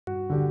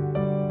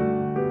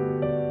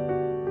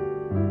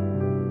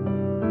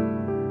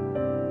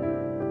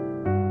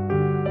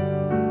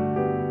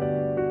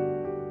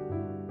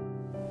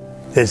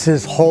This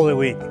is Holy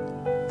Week,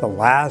 the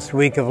last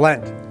week of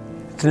Lent.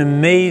 It's an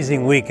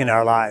amazing week in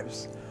our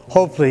lives.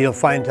 Hopefully you'll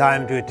find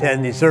time to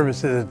attend these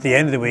services at the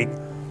end of the week,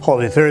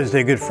 Holy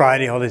Thursday, Good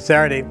Friday, Holy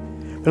Saturday.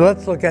 But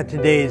let's look at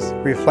today's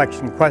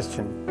reflection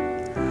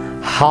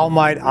question. How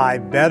might I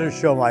better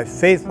show my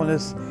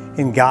faithfulness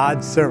in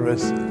God's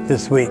service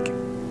this week?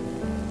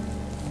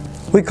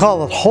 We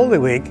call it Holy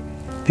Week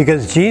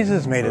because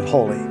Jesus made it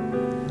holy.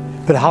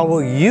 But how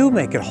will you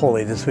make it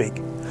holy this week?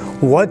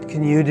 What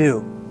can you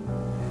do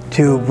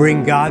to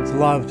bring God's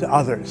love to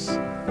others?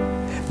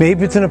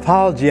 Maybe it's an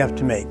apology you have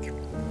to make.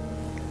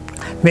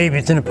 Maybe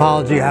it's an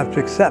apology you have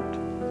to accept.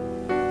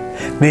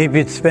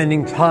 Maybe it's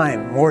spending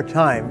more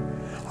time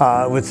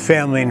with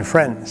family and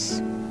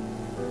friends.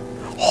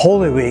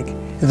 Holy Week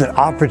is an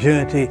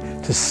opportunity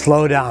to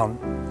slow down,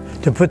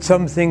 to put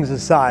some things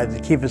aside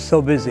that keep us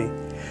so busy,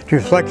 to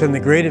reflect on the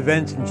great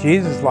events in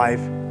Jesus'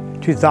 life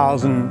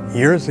 2,000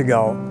 years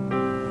ago.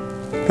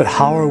 But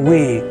how are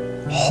we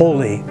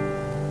holy?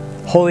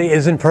 Holy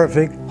isn't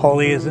perfect.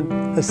 Holy isn't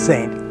a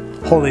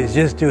saint. Holy is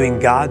just doing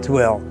God's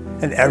will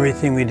in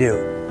everything we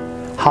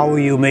do. How will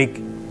you make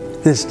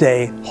this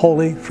day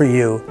holy for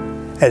you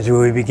as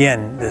we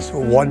begin this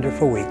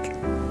wonderful week?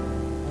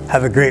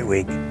 Have a great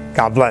week.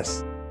 God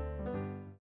bless.